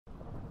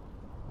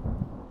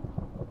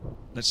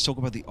let's talk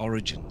about the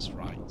origins,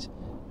 right?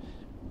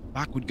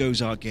 Backward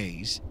goes our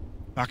gaze,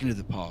 back into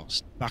the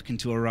past, back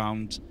into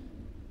around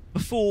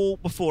before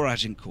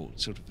Agincourt,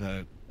 sort of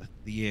the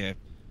year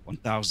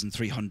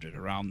 1300,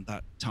 around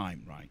that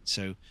time, right?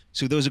 So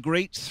there was a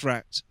great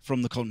threat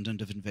from the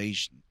continent of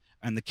invasion,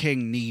 and the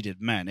king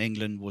needed men.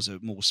 England was a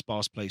more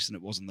sparse place than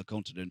it was on the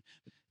continent.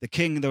 The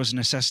king, there was a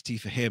necessity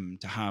for him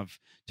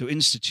to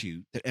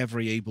institute that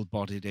every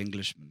able-bodied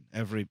Englishman,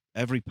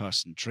 every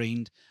person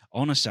trained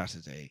on a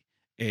Saturday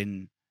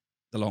in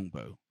the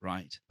longbow,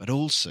 right? But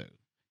also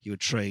he would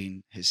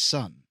train his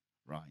son,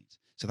 right?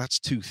 So that's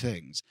two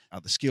things: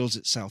 the skills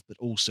itself, but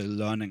also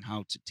learning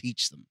how to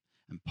teach them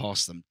and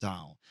pass them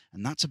down.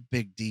 And that's a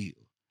big deal,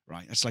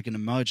 right? That's like an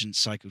emergent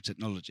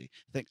psychotechnology.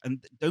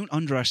 And don't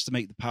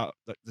underestimate the power,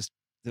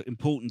 the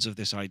importance of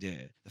this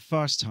idea. The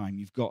first time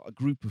you've got a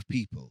group of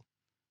people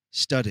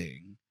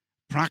studying,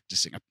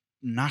 practicing, a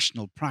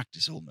national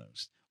practice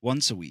almost,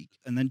 once a week,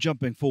 and then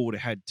jumping forward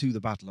ahead to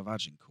the Battle of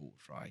Agincourt,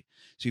 right?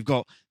 So you've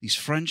got these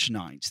French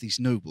knights, these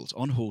nobles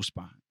on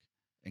horseback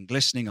in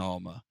glistening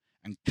armor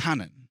and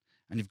cannon,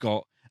 and you've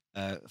got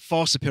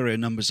far superior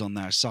numbers on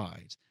their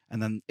side.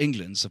 And then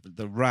England's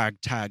the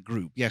ragtag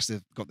group. Yes,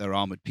 they've got their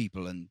armored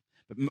people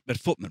but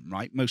footmen,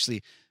 right?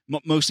 Mostly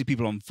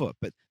people on foot.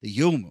 But the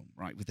yeomen,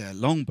 right, with their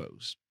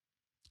longbows.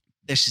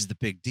 This is the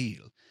big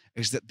deal: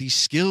 is that these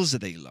skills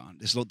that they learn,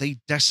 is like they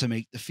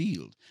decimate the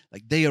field.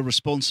 Like they are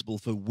responsible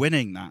for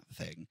winning that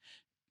thing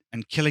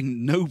and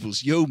killing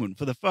nobles, yeomen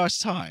for the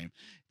first time.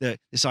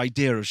 This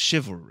idea of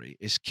chivalry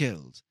is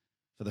killed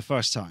for the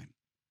first time.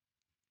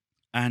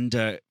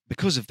 And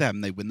because of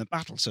them, they win the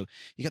battle. So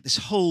you get this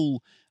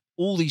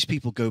all these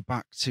people go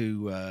back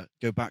to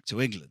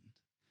England,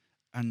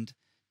 and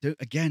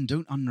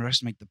don't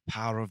underestimate the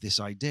power of this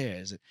idea.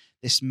 Is that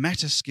this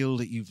meta skill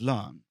that you've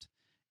learned?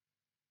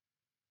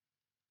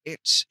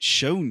 It's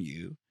shown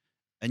you,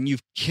 and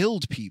you've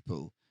killed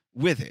people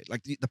with it,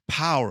 like the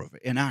power of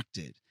it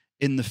enacted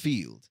in the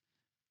field.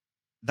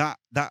 That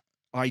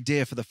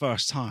idea for the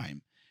first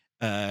time.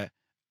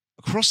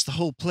 Across the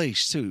whole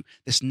place too,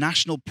 this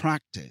national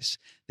practice,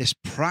 this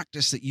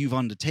practice that you've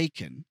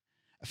undertaken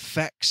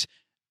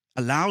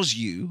allows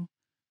you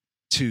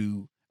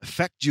to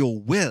affect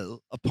your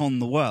will upon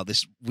the world.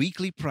 This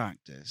weekly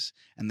practice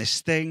and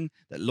this thing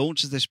that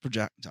launches this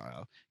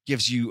projectile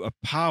gives you a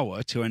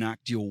power to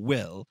enact your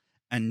will.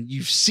 And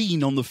you've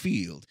seen on the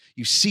field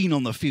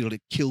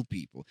it kill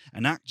people,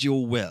 enact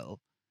your will,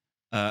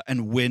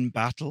 and win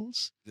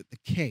battles. That the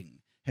king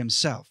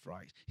himself,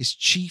 right, his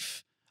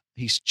chief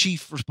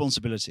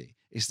responsibility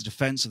is the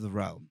defense of the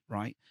realm,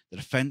 right? The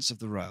defense of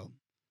the realm.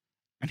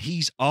 And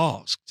he's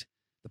asked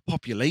the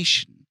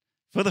population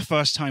for the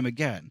first time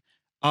again,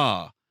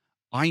 I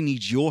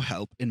need your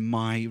help in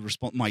my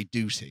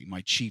duty,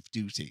 my chief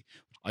duty.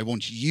 I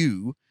want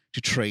you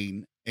to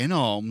train in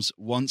arms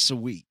once a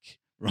week,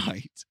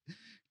 right?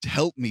 To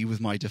help me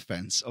with my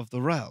defense of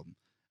the realm,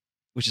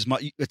 which is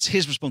it's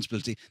his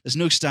responsibility. There's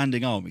no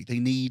standing army. They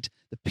need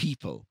the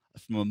people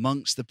from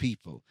amongst the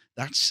people.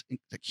 That's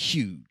like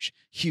huge,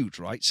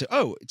 right?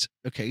 So, it's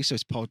okay. So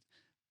it's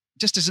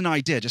just as an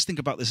idea. Just think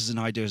about this as an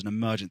idea, as an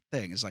emergent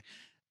thing. It's like,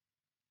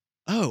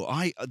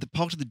 the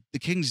part of the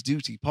king's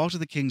duty. Part of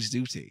the king's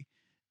duty.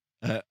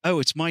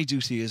 It's my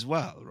duty as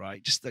well,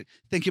 right? Just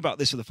thinking about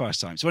this for the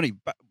first time. So anyway,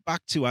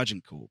 back to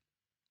Agincourt.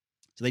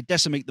 So they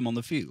decimate them on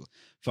the field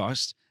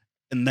first,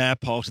 and they're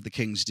part of the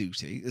king's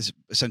duty. There's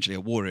essentially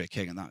a warrior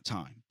king at that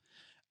time.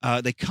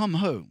 They come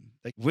home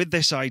with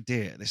this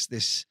idea, this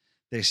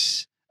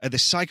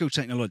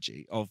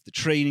psychotechnology of the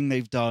training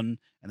they've done,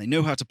 and they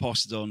know how to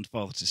pass it on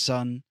father to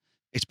son.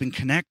 It's been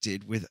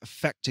connected with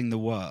affecting the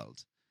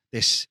world.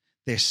 This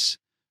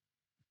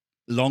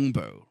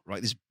longbow,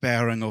 right? This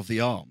bearing of the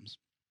arms.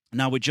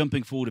 Now we're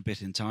jumping forward a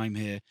bit in time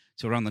here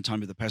to around the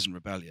time of the Peasant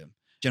Rebellion,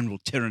 general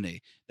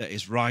tyranny that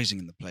is rising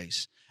in the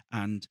place.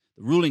 And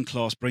the ruling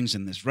class brings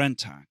in this rent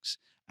tax,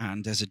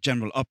 and there's a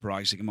general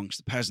uprising amongst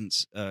the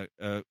peasants,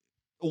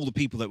 all the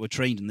people that were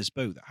trained in this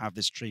bow, that have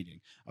this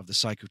training of the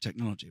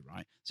psychotechnology,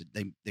 right? So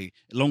they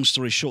long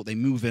story short, they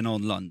move in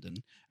on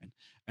London,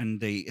 and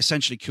they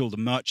essentially kill the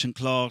merchant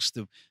class,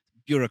 the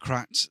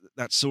bureaucrats,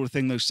 that sort of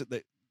thing.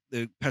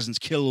 The peasants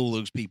kill all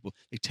those people.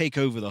 They take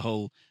over the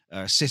whole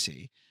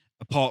city,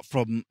 apart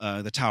from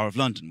the Tower of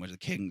London, where the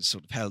king's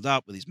sort of held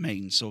up with his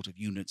main sort of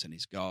units and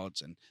his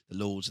guards and the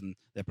lords, and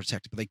they're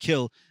protected. But they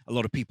kill a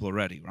lot of people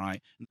already,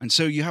 right? And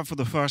so you have, for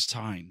the first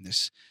time,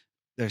 this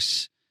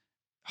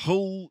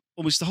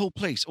almost the whole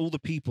place, all the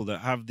people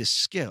that have this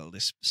skill,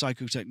 this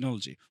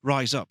psychotechnology,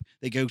 rise up.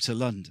 They go to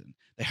London.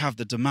 They have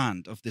the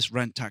demand of this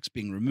rent tax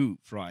being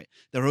removed, right?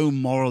 Their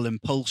own moral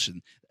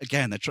impulsion.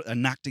 Again, they're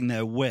enacting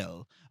their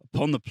will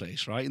upon the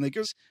place, right? And they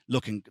go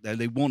looking,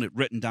 they want it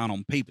written down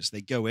on paper. So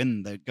they go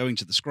in, they're going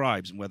to the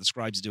scribes, and where the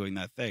scribes are doing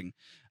their thing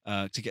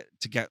to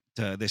get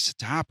this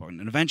to happen.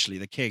 And eventually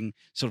the king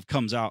sort of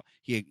comes out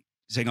here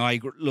saying,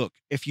 look,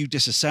 if you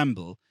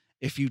disassemble,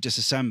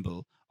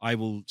 I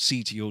will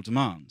see to your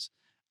demands.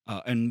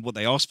 And what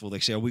they ask for, they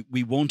say,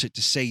 we want it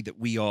to say that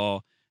we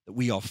are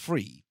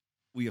free.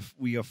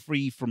 we are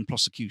free from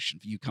prosecution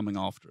for you coming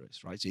after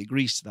us, right? So he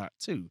agrees to that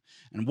too.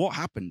 And what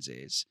happens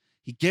is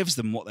he gives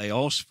them what they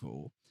asked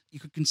for. You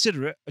could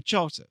consider it a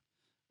charter,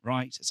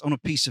 right? It's on a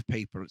piece of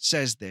paper. It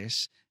says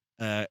this.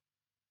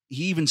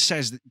 He even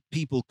says that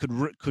people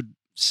could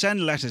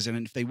send letters in,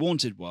 and if they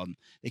wanted one,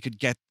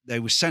 they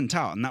were sent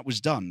out, and that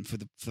was done for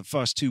the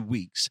first 2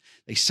 weeks.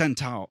 They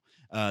sent out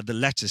the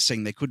letters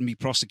saying they couldn't be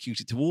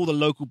prosecuted to all the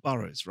local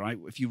boroughs, right?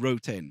 If you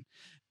wrote in,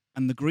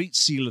 and the Great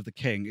Seal of the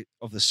King,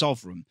 of the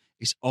Sovereign,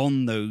 is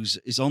on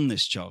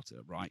this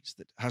charter, right?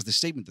 That has the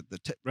statement that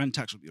the rent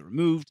tax will be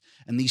removed,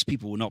 and these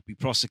people will not be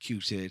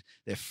prosecuted.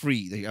 They're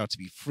free. They are to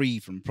be free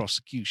from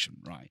prosecution,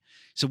 right?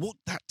 So what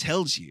that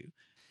tells you,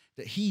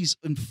 that he's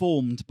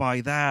informed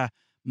by their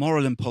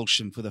moral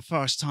impulsion for the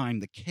first time.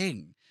 The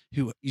king,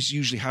 who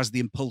usually has the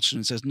impulsion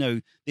and says,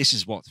 no, this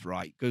is what's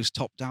right, goes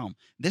top down.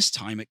 This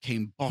time it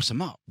came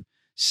bottom up,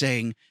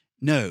 saying,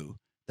 no,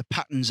 the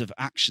patterns of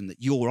action that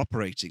you're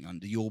operating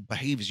under, your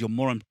behaviors, your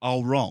moral,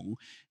 are wrong.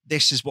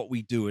 This is what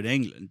we do in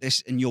England.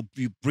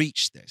 You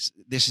breach this.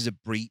 This is a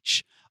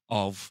breach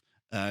of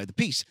the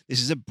peace.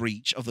 This is a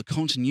breach of the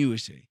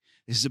continuity.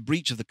 This is a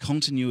breach of the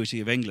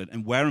continuity of England,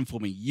 and we're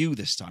informing you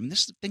this time.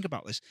 Think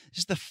about this. This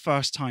is the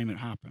first time it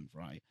happened,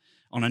 right?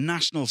 On a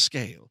national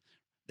scale,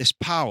 this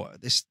power,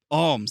 these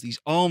arms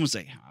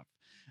they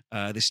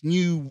have,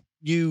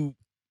 the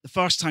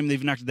first time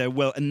they've enacted their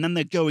will, and then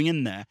they're going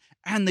in there,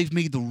 and they've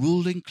made the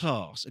ruling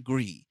class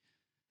agree.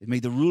 They've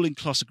made the ruling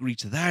class agree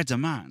to their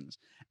demands,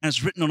 and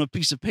it's written on a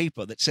piece of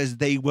paper that says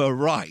they were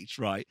right?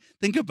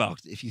 Think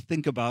about it. If you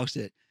think about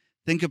it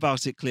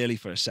clearly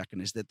for a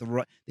second, is that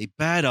they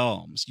bear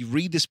arms. You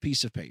read this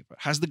piece of paper,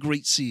 it has the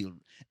Great Seal.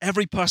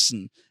 Every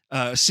person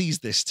sees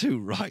this too,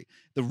 right?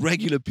 The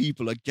regular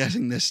people are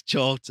getting this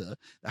charter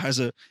that has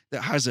a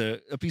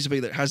piece of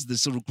paper that has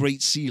this sort of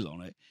Great Seal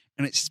on it,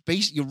 and it's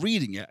basically, you're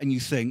reading it and you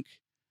think,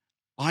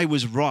 I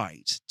was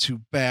right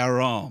to bear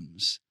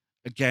arms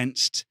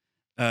against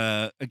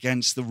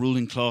the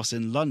ruling class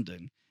in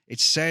London. It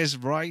says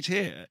right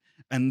here,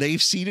 and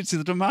they've ceded to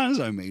the demands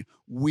I made.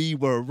 We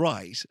were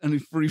right. And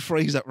if we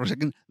rephrase that for a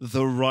second,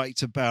 the right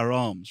to bear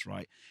arms,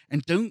 right?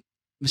 And don't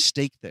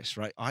mistake this,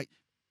 right?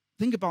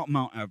 Think about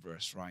Mount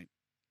Everest, right?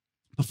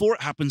 Before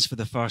it happens for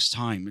the first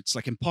time, it's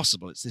like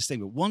impossible. It's this thing.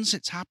 But once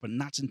it's happened,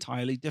 that's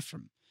entirely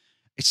different.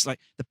 It's like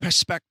the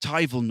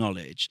perspectival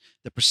knowledge,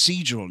 the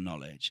procedural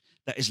knowledge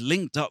that is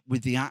linked up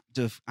with the act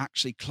of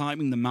actually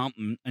climbing the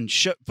mountain and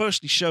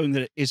firstly showing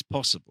that it is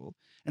possible.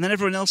 And then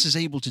everyone else is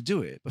able to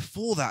do it.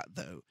 Before that,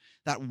 though,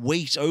 that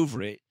weight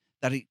over it,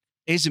 that it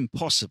is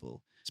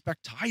impossible,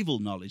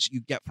 perspectival knowledge you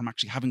get from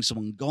actually having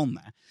someone gone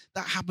there,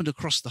 that happened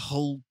across the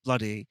whole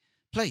bloody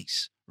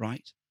place,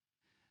 right?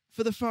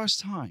 For the first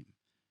time.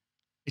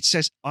 It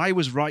says, I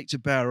was right to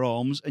bear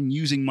arms, and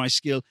using my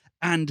skill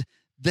and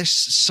this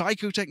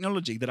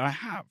psychotechnology that I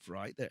have,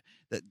 right,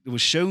 that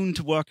was shown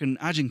to work in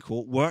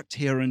Agincourt, worked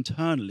here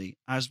internally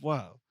as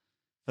well.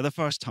 For the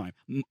first time,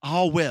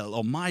 our will,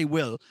 or my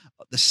will,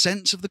 the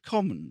sense of the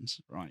commons,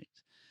 right?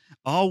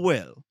 Our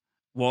will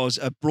was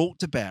brought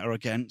to bear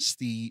against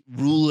the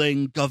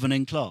ruling,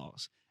 governing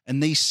class,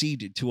 and they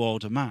ceded to our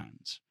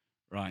demands,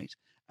 right?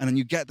 And then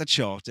you get the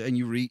charter, and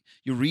you're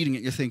reading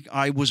it, you think,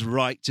 I was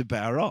right to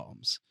bear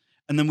arms.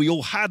 And then we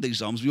all had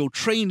these arms, we all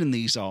trained in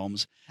these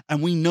arms,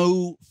 and we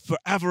know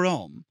forever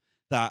on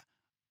that,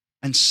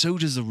 and so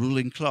does the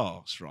ruling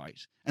class, right?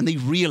 And they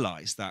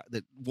realized that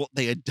what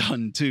they had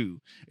done too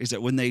is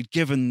that when they'd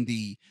given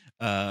the,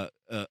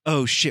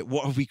 oh shit,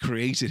 what have we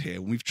created here?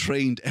 We've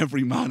trained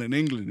every man in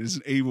England as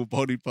an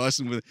able-bodied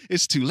person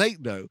it's too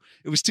late though.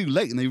 It was too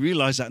late. And they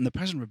realized that in the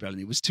Peasant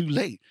Rebellion, it was too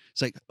late.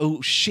 It's like,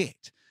 oh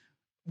shit,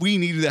 we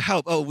needed the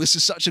help. Oh, this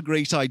is such a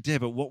great idea.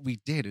 But what we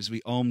did is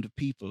we armed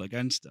people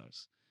against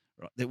us,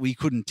 right? That we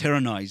couldn't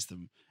tyrannize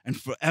them. And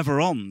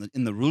forever on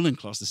in the ruling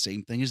class, the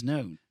same thing is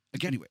known.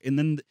 Again, anyway, and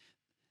then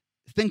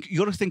you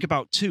got to think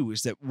about too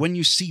is that when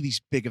you see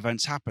these big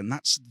events happen,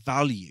 that's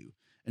value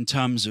in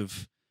terms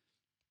of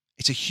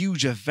it's a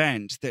huge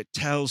event that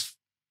tells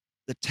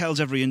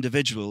every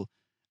individual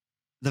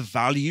the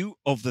value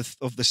of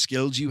the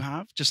skills you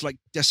have. Just like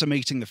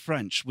decimating the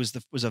French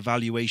was a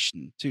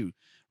valuation too,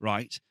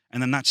 right?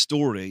 And then that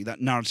story, that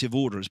narrative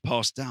order is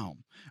passed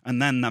down,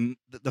 and then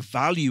the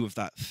value of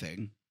that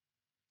thing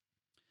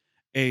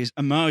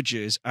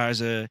emerges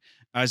as an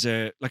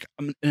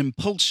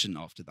impulsion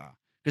after that,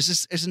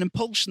 because it's an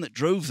impulsion that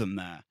drove them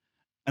there,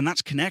 and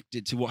that's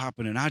connected to what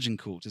happened in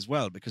Agincourt as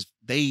well, because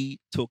they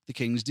took the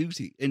king's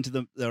duty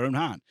into their own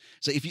hand.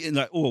 So if you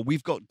like, oh,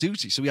 we've got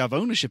duty, so we have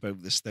ownership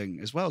over this thing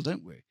as well,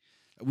 don't we?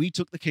 We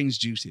took the king's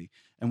duty,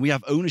 and we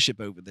have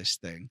ownership over this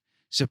thing.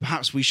 So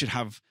perhaps we should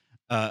have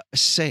a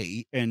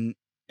say in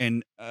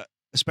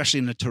especially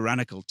in a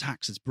tyrannical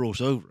tax that's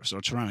brought over us, or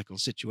a tyrannical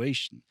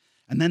situation.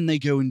 And then they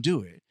go and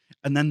do it.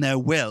 And then their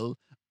will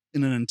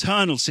in an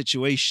internal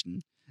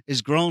situation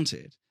is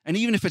granted. And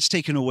even if it's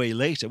taken away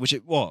later, which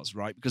it was,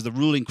 right? Because the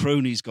ruling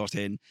cronies got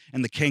in,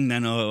 and the king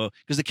then,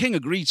 because the king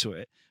agreed to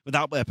it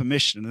without their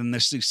permission, and then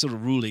there's this sort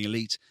of ruling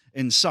elite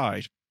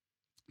inside.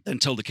 then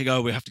told the king,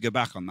 "Oh, we have to go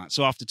back on that."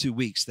 So after 2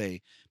 weeks,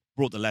 they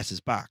brought the letters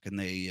back, and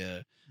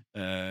they,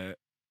 they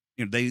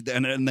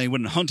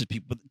went and hunted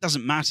people. But it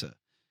doesn't matter.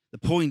 The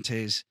point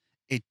is,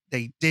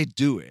 they did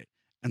do it,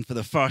 and for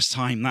the first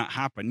time that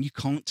happened. You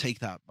can't take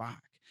that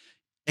back.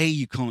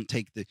 You can't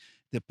take the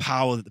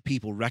power that the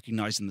people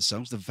recognize in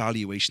themselves, the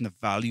valuation, the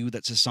value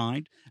that's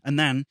assigned, and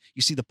then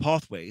you see the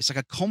pathway. It's like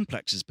a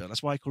complex is built.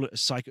 That's why I call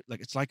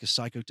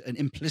it an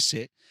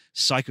implicit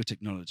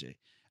psychotechnology.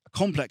 A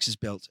complex is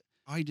built.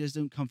 Ideas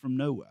don't come from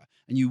nowhere,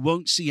 and you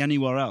won't see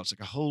anywhere else.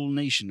 Like a whole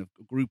nation of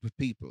a group of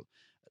people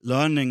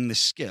learning this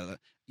skill.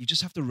 You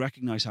just have to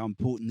recognize how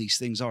important these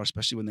things are,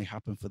 especially when they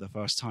happen for the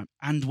first time,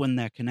 and when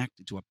they're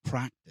connected to a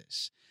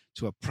practice.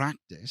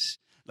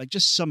 Like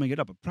just summing it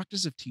up, a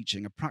practice of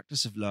teaching, a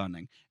practice of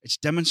learning. It's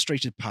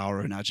demonstrated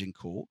power in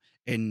Agincourt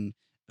in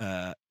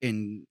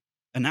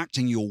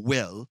enacting your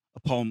will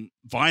upon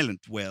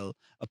violent will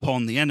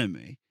upon the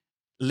enemy,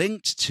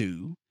 linked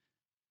to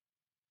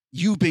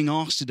you being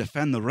asked to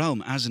defend the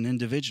realm as an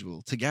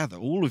individual together,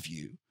 all of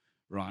you,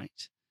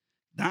 right?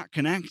 That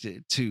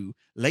connected to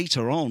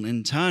later on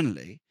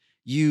internally,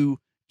 you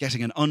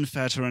getting an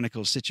unfair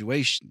tyrannical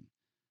situation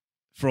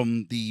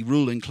from the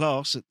ruling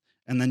class,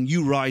 and then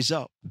you rise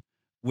up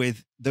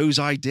with those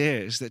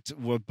ideas that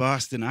were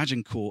birthed in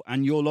Agincourt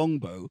and your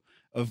Longbow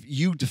of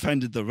you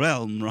defended the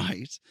realm,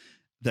 right?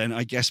 Then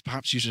I guess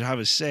perhaps you should have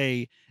a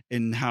say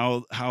in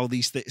how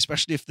these things,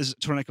 especially if there's a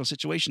tyrannical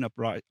situation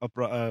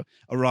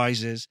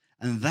arises,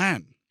 and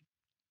then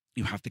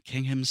you have the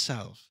king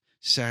himself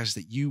says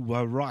that you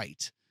were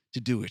right to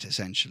do it,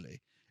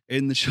 essentially,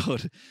 in the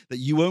short, that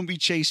you won't be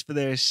chased for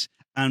this,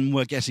 and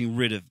we're getting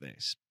rid of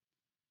this.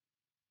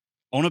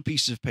 On a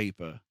piece of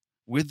paper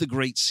with the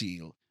Great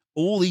Seal,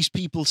 all these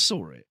people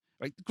saw it.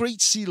 Right? The Great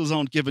Seals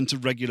aren't given to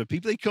regular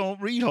people. They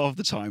can't read half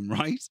the time,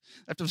 right?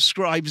 They have to have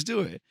scribes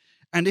do it.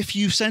 And if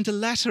you sent a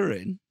letter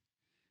in,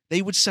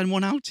 they would send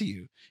one out to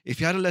you.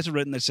 If you had a letter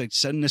written that said,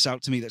 "Send this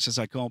out to me," that says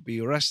I can't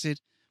be arrested,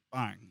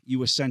 bang, you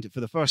were sent it for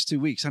the first 2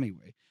 weeks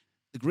anyway.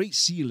 The Great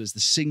Seal is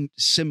the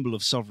symbol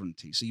of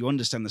sovereignty. So you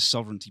understand the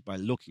sovereignty by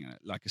looking at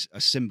it. Like a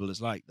symbol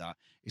is like that.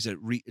 Is that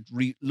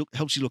it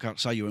helps you look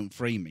outside your own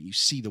framing. You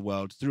see the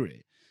world through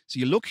it. So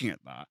you're looking at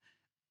that.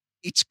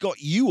 It's got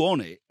you on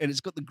it, and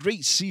it's got the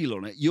Great Seal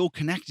on it. You're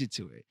connected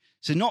to it.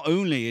 So not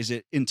only is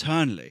it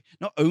internally,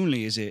 not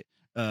only is it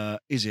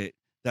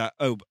that,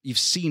 oh, you've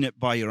seen it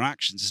by your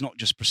actions. It's not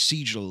just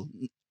procedural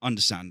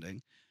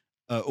understanding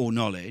or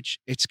knowledge.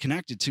 It's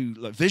connected to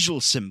like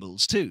visual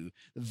symbols too,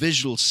 the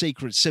visual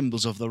sacred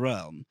symbols of the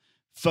realm.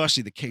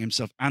 Firstly, the king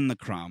himself and the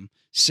crown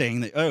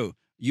saying that, oh,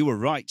 you were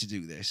right to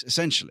do this,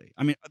 essentially.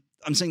 I mean,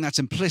 I'm saying that's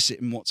implicit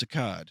in what's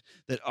occurred,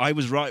 that I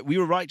was right, we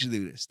were right to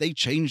do this. They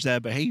changed their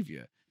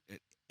behavior.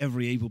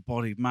 Every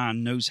able-bodied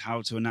man knows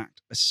how to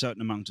enact a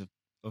certain amount of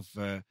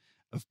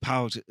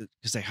power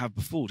because they have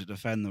before to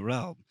defend the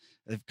realm.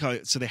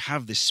 So they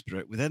have this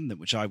spirit within them,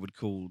 which I would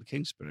call the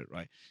king spirit,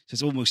 right? So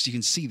it's almost, you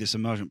can see this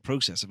emergent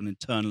process of an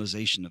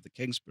internalization of the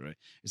king spirit,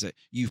 is that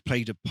you've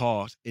played a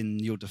part in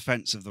your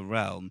defense of the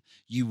realm.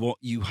 You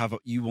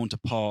want a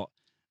part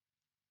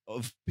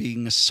of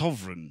being a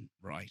sovereign,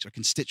 right? A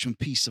constituent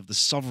piece of the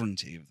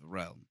sovereignty of the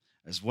realm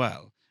as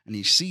well. And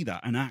you see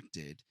that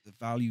enacted, the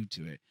value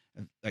to it.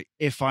 Like,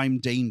 if I'm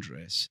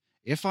dangerous,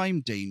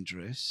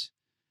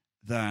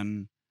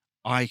 then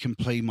I can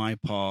play my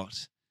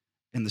part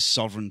in the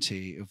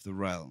sovereignty of the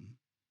realm.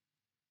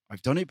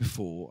 I've done it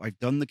before. I've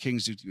done the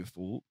king's duty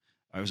before.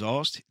 I was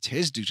asked, it's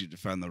his duty to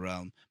defend the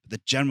realm. But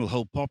the general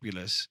whole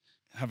populace,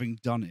 having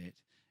done it,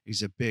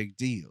 is a big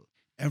deal.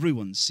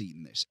 Everyone's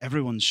seen this.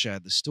 Everyone's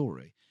shared the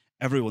story.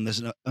 There's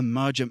an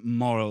emergent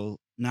moral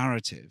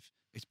narrative.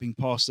 It's being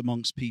passed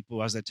amongst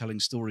people as they're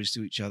telling stories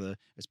to each other.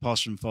 It's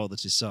passed from father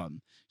to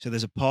son. So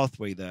there's a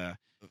pathway there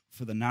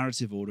for the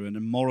narrative order and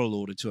a moral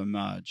order to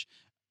emerge.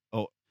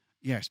 Oh,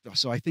 yes.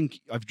 So I think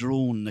I've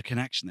drawn the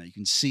connection there. You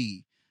can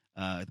see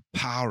the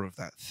power of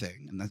that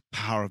thing and the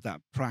power of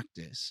that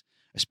practice,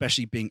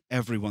 especially being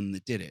everyone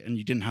that did it. And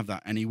you didn't have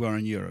that anywhere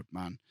in Europe,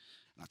 man.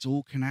 That's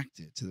all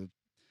connected to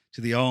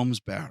the arms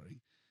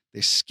bearing,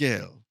 this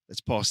skill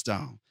that's passed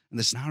down, and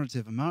this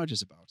narrative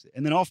emerges about it.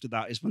 And then after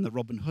that is when the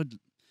Robin Hood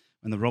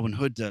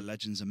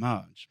legends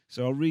emerge.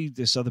 So I'll read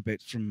this other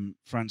bit from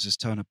Francis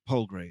Turner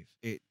Palgrave.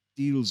 It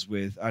deals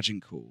with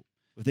Agincourt,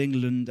 with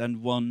England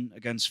and won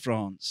against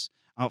France,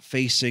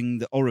 outfacing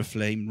the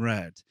oriflamme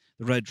red.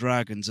 The red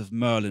dragons of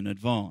Merlin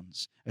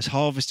advance, as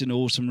harvest in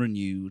autumn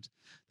renewed.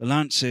 The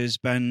lances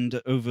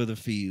bend over the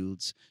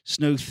fields,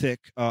 snow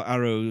thick our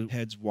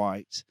arrowheads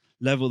white,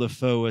 level the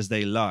foe as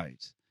they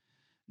light.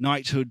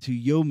 Knighthood to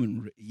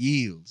yeomanry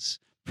yields.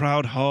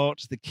 Proud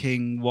heart the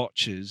king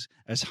watches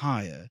as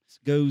higher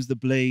goes the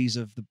blaze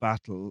of the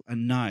battle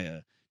and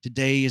nigher.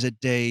 Today is a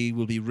day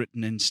will be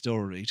written in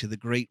story to the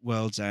great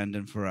world's end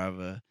and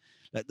forever.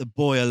 Let the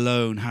boy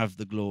alone have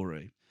the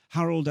glory.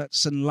 Harold at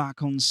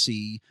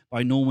Senlac-on-Sea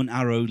by Norman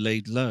arrow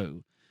laid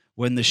low.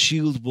 When the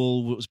shield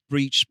wall was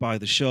breached by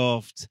the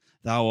shaft,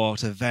 thou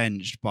art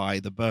avenged by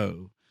the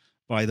bow.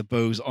 By the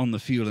bows on the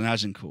field in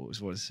Agincourt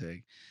is what it's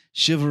saying.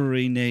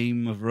 Chivalry,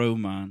 name of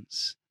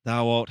romance,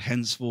 thou art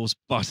henceforth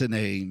but a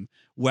name,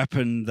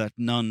 weapon that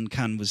none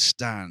can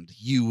withstand,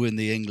 you in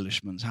the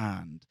Englishman's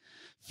hand,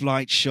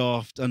 flight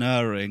shaft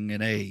unerring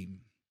in aim.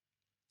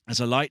 As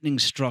a lightning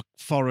struck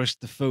forest,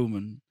 the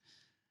foeman,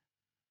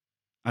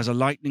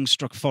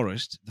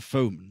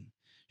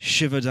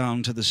 shiver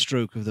down to the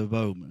stroke of the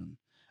bowman.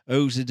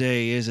 Oh,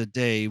 today is a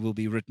day will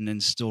be written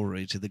in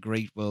story to the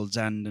great world's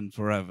end and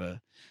forever.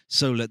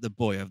 So let the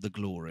boy have the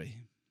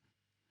glory.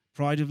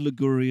 Pride of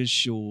Liguria's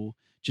shore,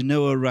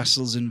 Genoa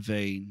wrestles in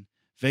vain.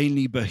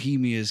 Vainly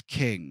Bohemia's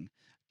king,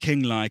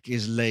 king-like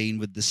is lain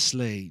with the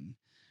slain.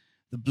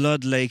 The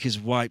blood lake is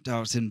wiped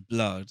out in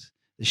blood.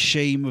 The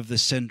shame of the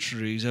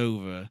centuries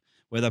over,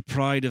 where the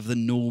pride of the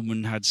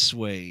Norman had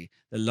sway,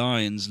 the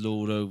lions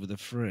lord over the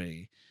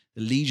fray.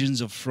 The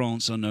legions of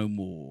France are no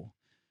more.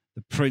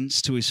 The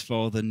prince to his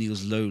father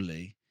kneels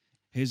lowly.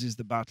 His is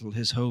the battle,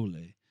 his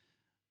holy.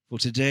 For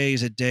today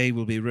is a day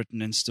will be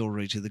written in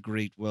story to the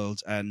great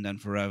world's end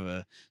and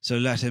forever. So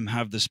let him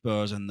have the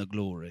spurs and the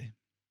glory.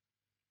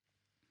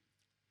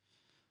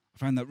 I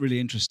find that really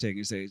interesting.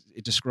 Is that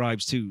it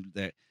describes too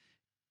that,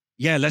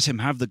 yeah, let him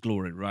have the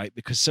glory, right?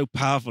 Because so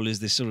powerful is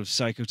this sort of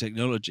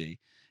psychotechnology,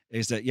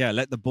 is that, yeah,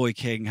 let the boy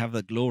king have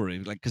the glory.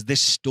 Like, because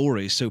this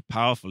story is so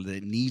powerful that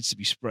it needs to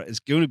be spread. It's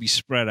going to be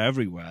spread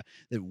everywhere,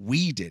 that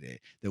we did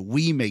it, that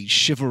we made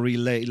chivalry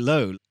lay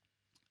low.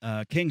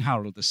 King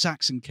Harold, the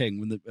Saxon king,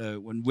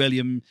 when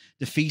William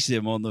defeated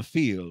him on the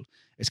field,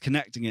 is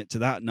connecting it to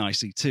that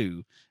nicely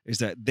too. Is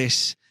that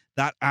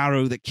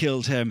arrow that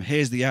killed him?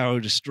 Here's the arrow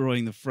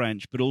destroying the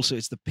French, but also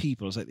it's the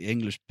people. It's like the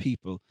English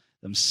people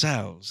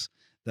themselves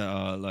that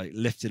are like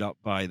lifted up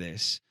by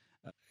this.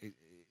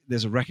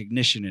 There's a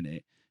recognition in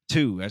it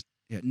too, as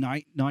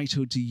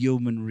knighthood to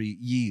yeomanry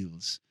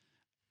yields,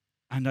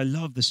 and I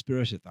love the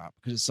spirit of that,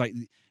 because it's like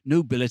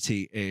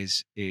nobility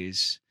is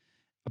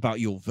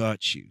about your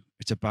virtue.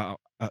 It's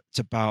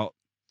about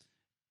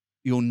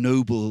your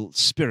noble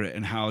spirit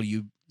and how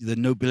the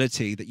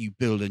nobility that you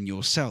build in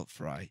yourself,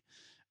 right?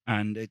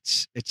 And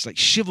it's like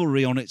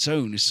chivalry on its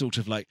own is sort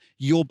of like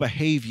your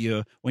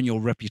behavior when your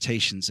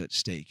reputation's at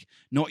stake,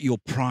 not your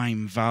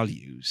prime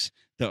values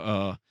that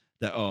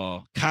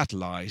are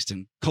catalyzed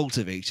and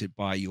cultivated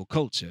by your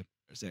culture.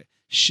 And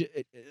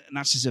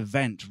that's this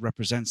event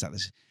represents that,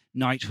 this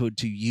knighthood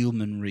to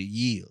yeomanry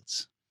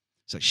yields.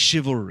 It's like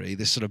chivalry,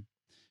 this sort of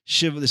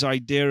this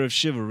idea of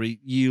chivalry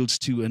yields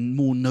to a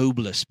more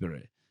nobler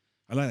spirit.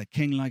 I like that.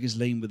 King like is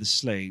lain with the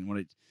slain. When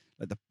it,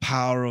 like the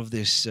power of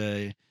this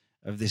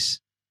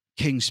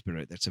king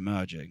spirit that's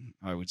emerging,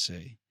 I would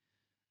say,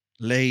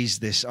 lays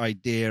this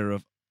idea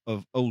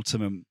of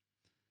ultimate.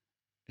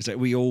 It's like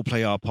we all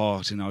play our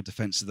part in our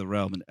defense of the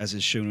realm, and as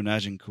is shown in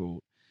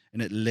Agincourt,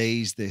 and it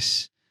lays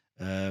this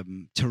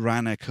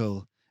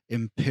tyrannical,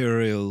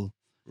 imperial,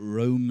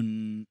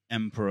 Roman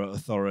emperor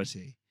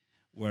authority,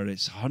 where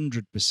it's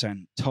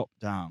 100% top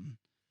down,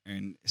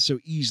 and so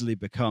easily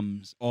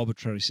becomes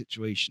arbitrary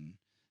situation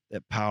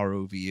that power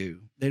over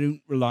you. They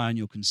don't rely on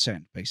your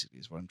consent, basically,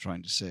 is what I'm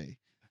trying to say.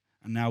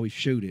 And now we've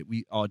showed it.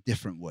 We are a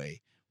different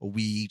way, or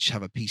we each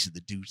have a piece of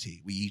the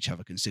duty. We each have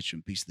a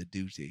constituent piece of the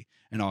duty,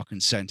 and our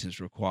consent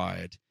is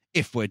required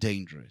if we're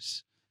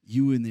dangerous.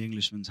 You in the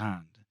Englishman's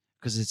hand,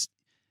 because it's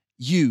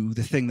you,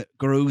 the thing that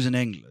grows in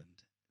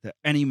England, that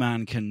any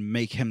man can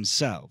make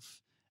himself,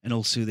 and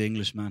also the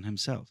Englishman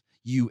himself.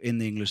 You in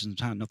the Englishman's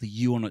hand, not the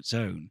you on its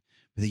own,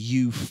 but the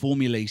you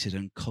formulated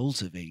and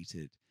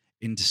cultivated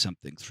into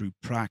something through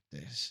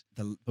practice.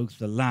 Both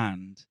the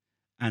land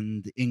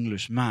and the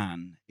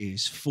Englishman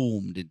is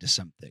formed into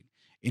something,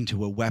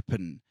 into a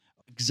weapon,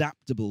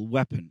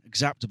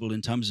 acceptable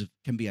in terms of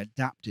can be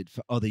adapted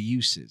for other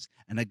uses,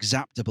 an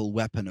acceptable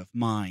weapon of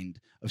mind,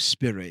 of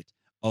spirit,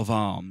 of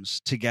arms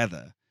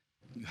together.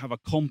 You have a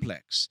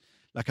complex,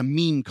 like a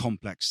meme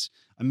complex,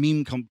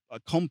 a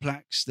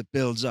complex that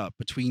builds up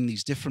between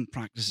these different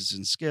practices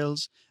and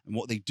skills and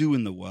what they do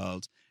in the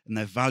world and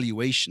their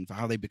valuation for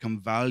how they become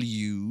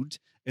valued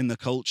in the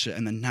culture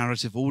and the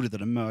narrative order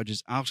that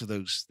emerges out of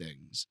those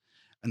things,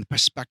 and the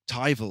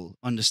perspectival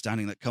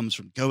understanding that comes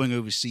from going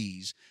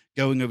overseas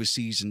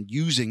and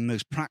using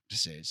those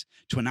practices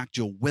to enact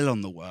your will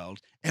on the world,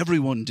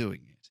 everyone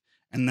doing it,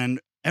 and then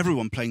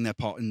everyone playing their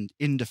part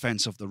in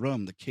defense of the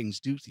realm. The king's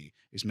duty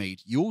is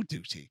made your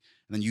duty,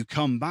 and then you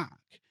come back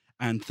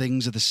and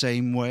things are the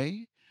same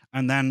way,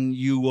 and then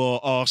you are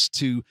asked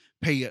to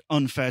pay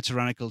unfair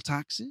tyrannical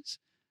taxes.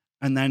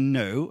 And then,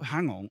 no,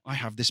 hang on, I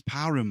have this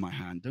power in my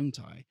hand, don't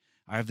I?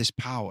 I have this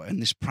power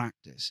and this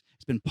practice.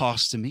 It's been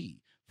passed to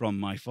me from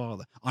my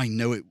father. I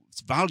know it's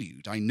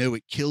valued. I know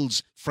it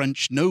kills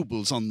French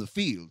nobles on the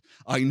field.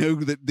 I know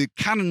that the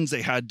cannons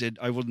they had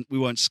we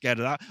weren't scared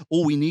of that.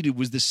 All we needed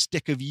was this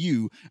stick of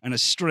yew and a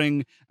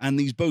string and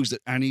these bows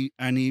that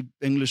any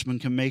Englishman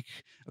can make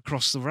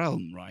across the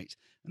realm, right?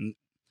 And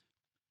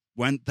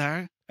went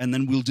there, and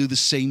then we'll do the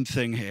same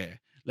thing here.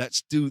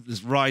 Let's do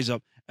this, rise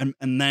up.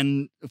 And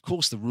then, of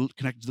course, the rule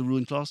connected to the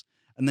ruling class.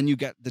 And then you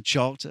get the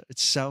charter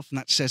itself, and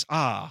that says,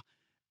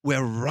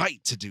 we're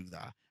right to do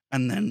that.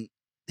 And then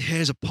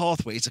here's a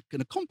pathway. It's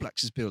a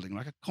complex is building,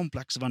 like a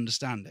complex of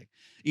understanding,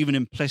 even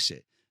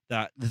implicit,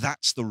 that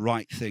that's the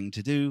right thing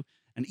to do.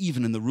 And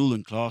even in the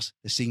ruling class,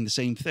 they're seeing the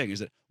same thing: is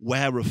that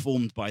we're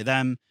reformed by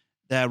them,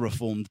 they're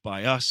reformed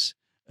by us,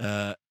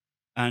 uh,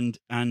 and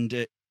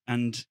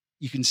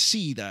you can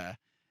see there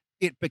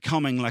it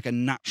becoming like a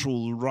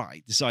natural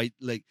right.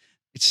 Like,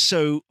 it's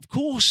so. Of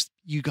course,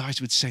 you guys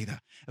would say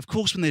that. Of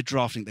course, when they're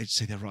drafting, they'd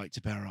say their right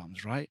to bear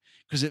arms, right?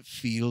 Because it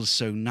feels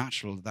so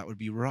natural that would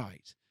be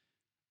right.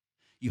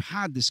 You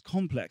had this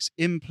complex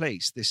in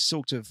place, this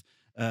sort of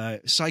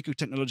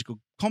psychotechnological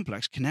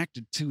complex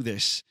connected to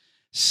this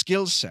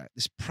skill set,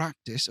 this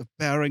practice of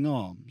bearing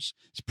arms,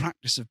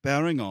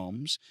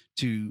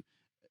 to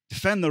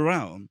defend the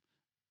realm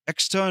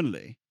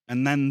externally,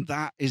 and then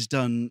that is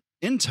done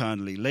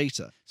internally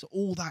later. So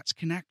all that's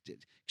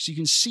connected. So you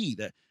can see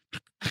that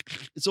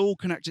it's all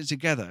connected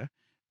together.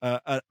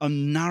 A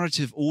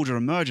narrative order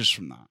emerges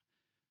from that,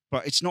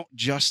 but it's not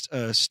just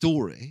a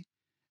story.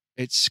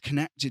 It's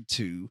connected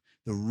to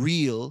the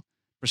real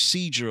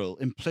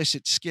procedural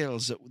implicit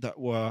skills that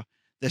were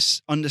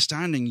this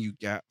understanding you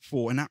get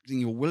for enacting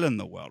your will in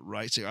the world,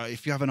 right? So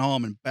if you have an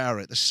arm and bear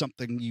it, there's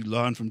something you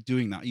learn from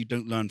doing that. You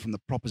don't learn from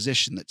the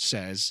proposition that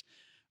says,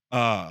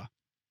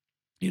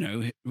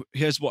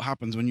 here's what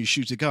happens when you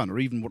shoot a gun, or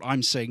even what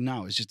I'm saying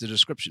now is just a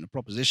description, a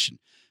proposition.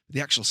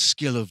 The actual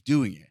skill of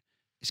doing it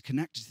is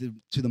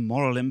connected to the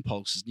moral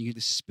impulses, and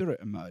the spirit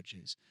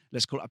emerges.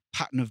 Let's call it a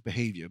pattern of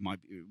behavior,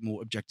 might be a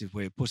more objective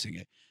way of putting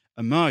it.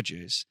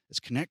 Emerges,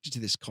 it's connected to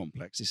this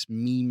complex, this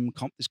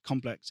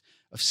complex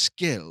of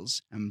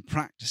skills and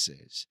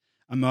practices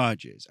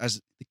emerges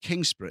as the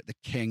king spirit, the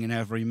king in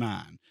every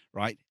man,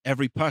 right?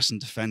 Every person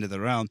defended the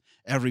realm.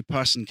 Every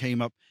person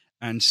came up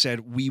and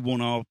said, we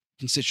want our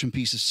constituent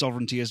piece of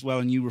sovereignty as well,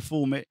 and you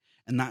reform it.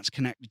 And that's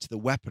connected to the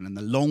weapon and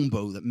the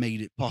longbow that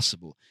made it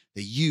possible,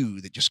 the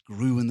yew that just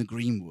grew in the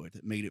greenwood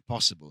that made it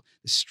possible,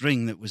 the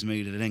string that was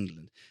made in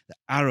England, the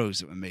arrows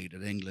that were made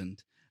in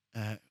England,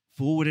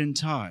 forward in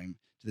time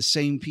to the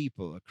same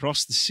people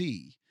across the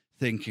sea,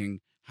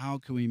 thinking, how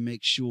can we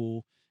make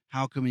sure,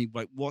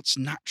 what's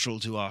natural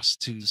to us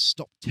to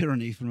stop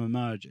tyranny from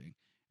emerging?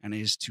 And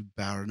it is to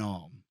bear an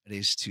arm. It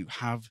is to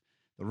have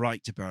the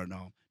right to bear an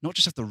arm, not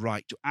just have the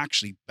right to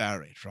actually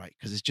bear it, right?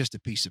 Because it's just a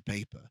piece of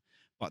paper.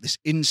 But this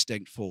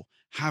instinct for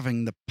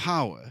having the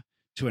power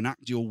to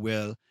enact your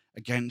will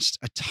against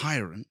a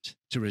tyrant,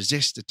 to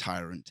resist a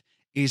tyrant,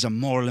 is a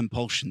moral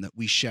impulsion that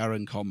we share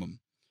in common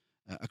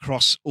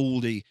across all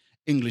the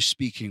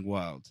English-speaking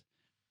world.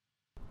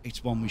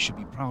 It's one we should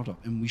be proud of,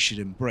 and we should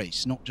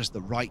embrace not just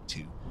the right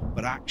to,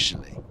 but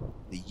actually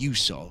the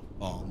use of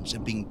arms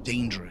and being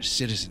dangerous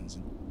citizens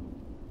and